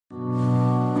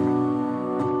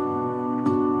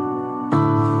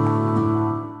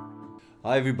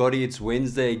Hi everybody, it's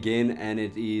Wednesday again and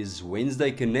it is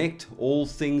Wednesday Connect, all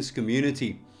things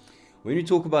community. When we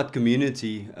talk about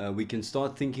community, we can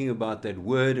start thinking about that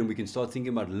word and we can start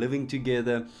thinking about living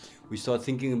together. We start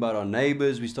thinking about our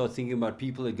neighbors, we start thinking about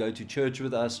people that go to church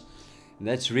with us. And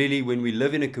that's really when we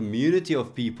live in a community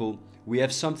of people, we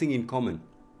have something in common.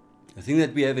 The thing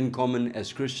that we have in common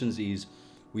as Christians is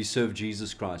we serve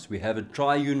Jesus Christ. We have a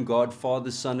triune God,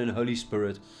 Father, Son, and Holy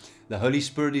Spirit. The Holy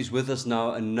Spirit is with us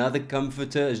now, another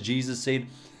comforter, as Jesus said,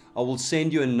 I will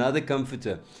send you another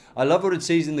comforter. I love what it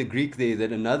says in the Greek there,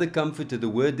 that another comforter, the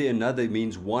word there, another,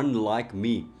 means one like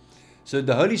me. So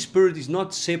the Holy Spirit is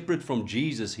not separate from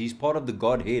Jesus. He's part of the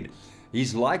Godhead.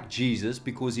 He's like Jesus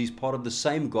because he's part of the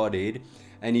same Godhead,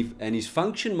 and his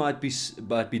function might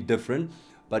be different,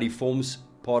 but he forms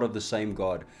part of the same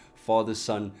God, Father,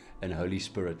 Son, and Holy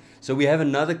Spirit. So we have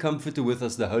another comforter with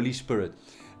us, the Holy Spirit.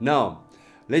 Now,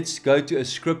 let's go to a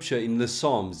scripture in the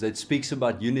Psalms that speaks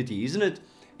about unity. Isn't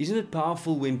it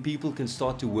powerful when people can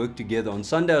start to work together? On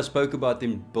Sunday, I spoke about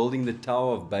them building the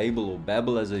Tower of Babel, or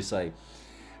Babel as they say.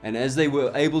 And as they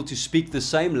were able to speak the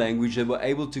same language, they were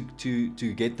able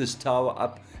to get this tower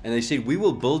up. And they said, we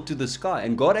will build to the sky.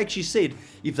 And God actually said,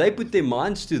 if they put their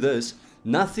minds to this,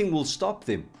 nothing will stop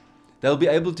them. They'll be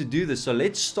able to do this. So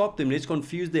let's stop them. Let's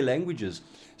confuse their languages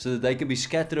so that they can be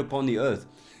scattered upon the earth.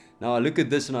 Now I look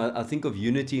at this and I think of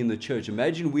unity in the church.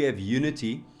 Imagine we have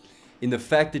unity in the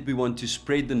fact that we want to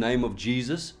spread the name of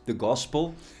Jesus, the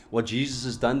gospel, what Jesus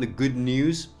has done, the good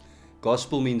news.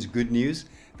 Gospel means good news.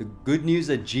 The good news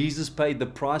that Jesus paid the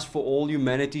price for all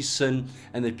humanity's sin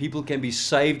and that people can be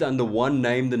saved under one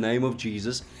name, the name of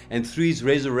Jesus. And through his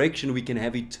resurrection, we can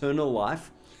have eternal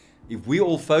life. If we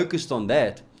all focused on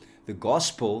that, the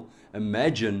gospel,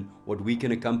 imagine what we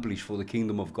can accomplish for the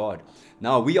kingdom of God.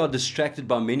 Now, we are distracted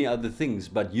by many other things,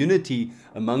 but unity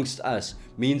amongst us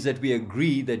means that we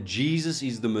agree that Jesus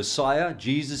is the Messiah,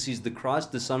 Jesus is the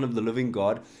Christ, the Son of the living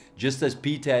God, just as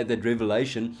Peter had that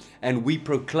revelation, and we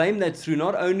proclaim that through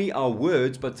not only our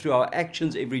words, but through our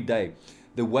actions every day.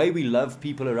 The way we love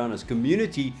people around us.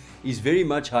 Community is very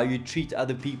much how you treat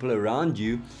other people around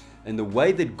you, and the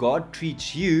way that God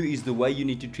treats you is the way you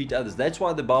need to treat others. That's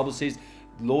why the Bible says,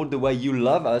 Lord, the way you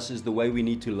love us is the way we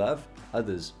need to love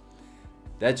others.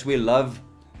 That's where love,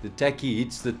 the tacky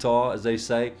hits the tar, as they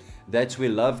say. That's where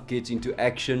love gets into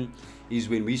action, is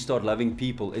when we start loving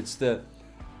people. It's the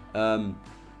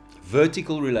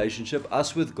vertical relationship,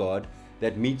 us with God,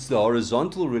 that meets the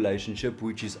horizontal relationship,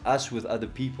 which is us with other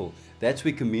people. That's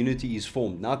where community is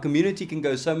formed. Now, community can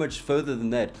go so much further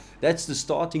than that. That's the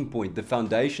starting point, the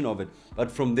foundation of it. But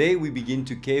from there, we begin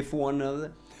to care for one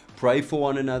another, pray for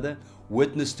one another,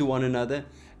 witness to one another,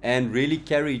 and really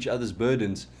carry each other's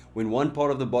burdens. When one part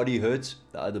of the body hurts,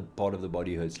 the other part of the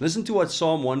body hurts. Listen to what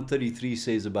Psalm 133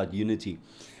 says about unity.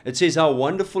 It says, how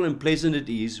wonderful and pleasant it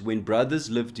is when brothers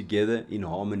live together in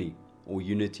harmony or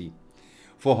unity.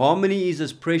 For harmony is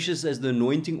as precious as the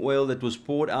anointing oil that was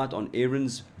poured out on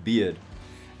Aaron's beard,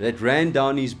 that ran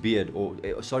down his beard,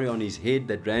 on his head,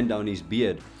 that ran down his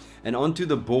beard, and onto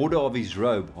the border of his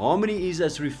robe. Harmony is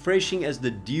as refreshing as the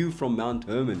dew from Mount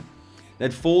Hermon,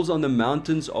 that falls on the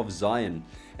mountains of Zion.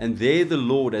 And there the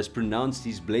Lord has pronounced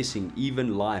his blessing,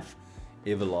 even life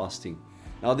everlasting.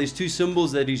 Now there's two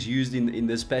symbols that is used in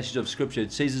this passage of scripture.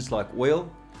 It says it's like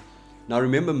oil. Now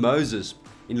remember Moses,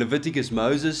 in Leviticus,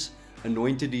 Moses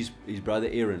anointed his brother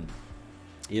Aaron.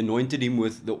 He anointed him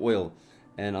with the oil.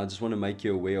 And I just want to make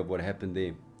you aware of what happened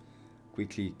there.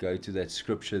 Quickly go to that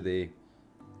scripture there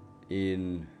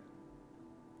in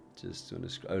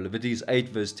Leviticus 8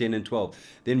 verse 10 and 12.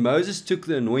 Then Moses took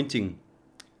the anointing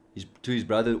to his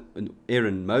brother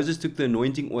Aaron. Moses took the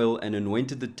anointing oil and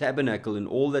anointed the tabernacle and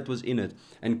all that was in it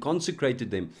and consecrated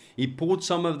them. He poured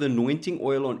some of the anointing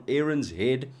oil on Aaron's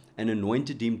head and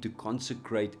anointed him to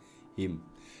consecrate him.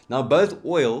 Now both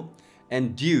oil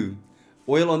and dew,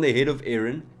 oil on the head of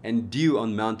Aaron and dew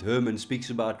on Mount Hermon, speaks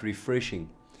about refreshing.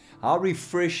 How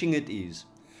refreshing it is.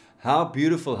 How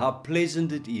beautiful, how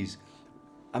pleasant it is.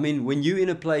 I mean, when you're in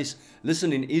a place,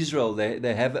 listen, in Israel,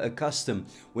 they have a custom.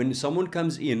 When someone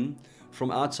comes in from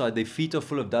outside, their feet are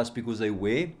full of dust because they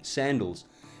wear sandals.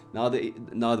 Now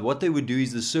what they would do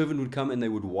is the servant would come and they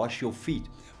would wash your feet.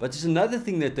 But there's another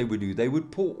thing that they would do. They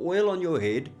would pour oil on your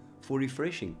head for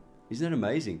refreshing. Isn't that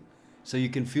amazing? So you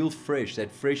can feel fresh,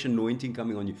 that fresh anointing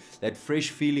coming on you, that fresh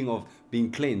feeling of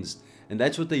being cleansed. And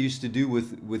that's what they used to do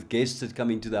with guests that come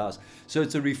into the house. So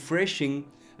it's a refreshing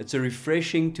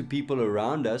to people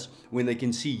around us when they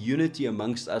can see unity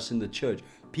amongst us in the church.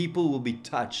 People will be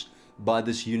touched by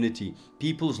this unity.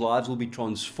 People's lives will be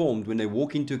transformed when they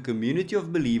walk into a community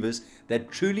of believers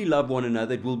that truly love one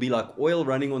another. It will be like oil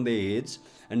running on their heads.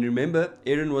 And remember,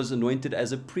 Aaron was anointed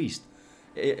as a priest.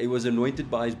 He was anointed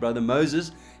by his brother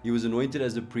Moses. He was anointed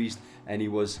as a priest, and he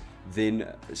was then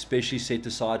specially set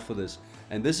aside for this.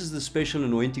 And this is the special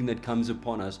anointing that comes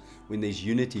upon us when there's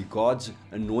unity. God's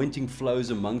anointing flows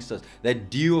amongst us. That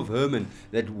dew of Hermon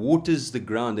that waters the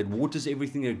ground, that waters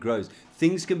everything that grows.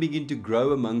 Things can begin to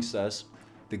grow amongst us,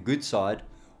 the good side,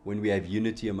 when we have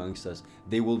unity amongst us.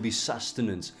 There will be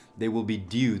sustenance, there will be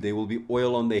dew, there will be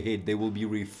oil on their head, there will be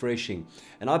refreshing.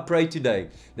 And I pray today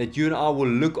that you and I will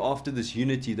look after this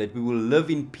unity, that we will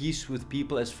live in peace with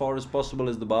people as far as possible,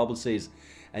 as the Bible says.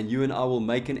 And you and I will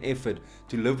make an effort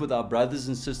to live with our brothers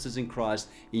and sisters in Christ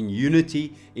in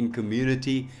unity, in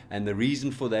community. And the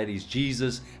reason for that is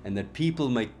Jesus, and that people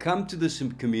may come to this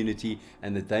community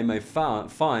and that they may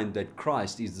find that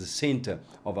Christ is the center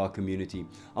of our community.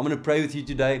 I'm going to pray with you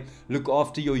today. Look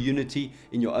after your unity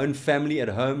in your own family at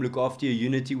home. Look after your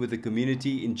unity with the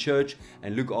community in church,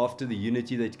 and look after the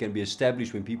unity that can be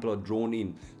established when people are drawn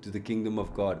in to the kingdom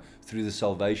of God through the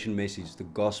salvation message, the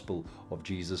gospel of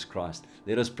Jesus Christ.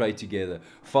 Let us pray together.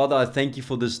 Father, I thank you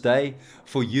for this day,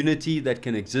 for unity that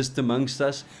can exist amongst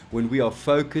us when we are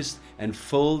focused and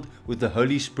filled with the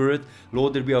Holy Spirit.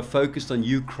 Lord, that we are focused on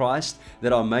you, Christ,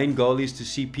 that our main goal is to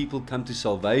see people come to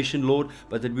salvation, Lord,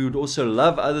 but that we would also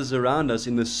love others around us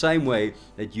in the same way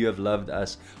that you have loved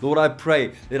us. Lord, I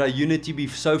pray that our unity be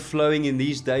so flowing in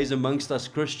these days amongst us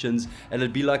Christians, and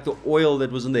it be like the oil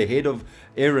that was on the head of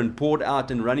Aaron, poured out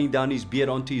and running down his beard,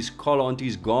 onto his collar, onto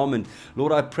his garment.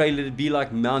 Lord, I pray, let it be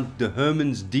like Mount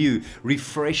Hermon's dew,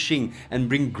 refreshing and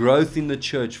bring growth in the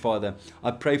church, Father.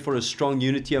 I pray for a strong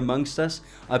unity amongst us.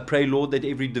 I pray, Lord, that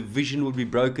every division will be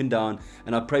broken down,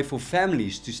 and I pray for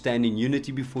families to stand in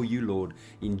unity before you, Lord,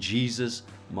 in Jesus'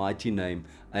 mighty name.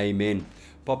 Amen.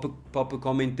 Pop a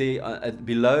comment there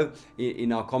below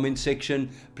in our comment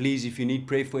section. Please, if you need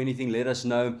prayer for anything, let us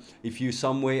know. If you're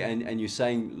somewhere and you're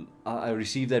saying, I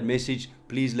received that message,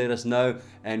 please let us know,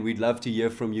 and we'd love to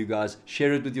hear from you guys.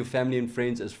 Share it with your family and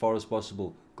friends as far as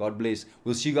possible. God bless.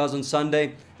 We'll see you guys on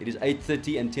Sunday. It is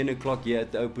 8:30 and 10 o'clock here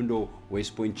at the Open Door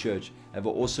West Point Church. Have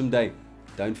an awesome day.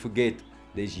 Don't forget,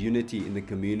 there's unity in the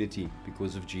community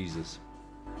because of Jesus.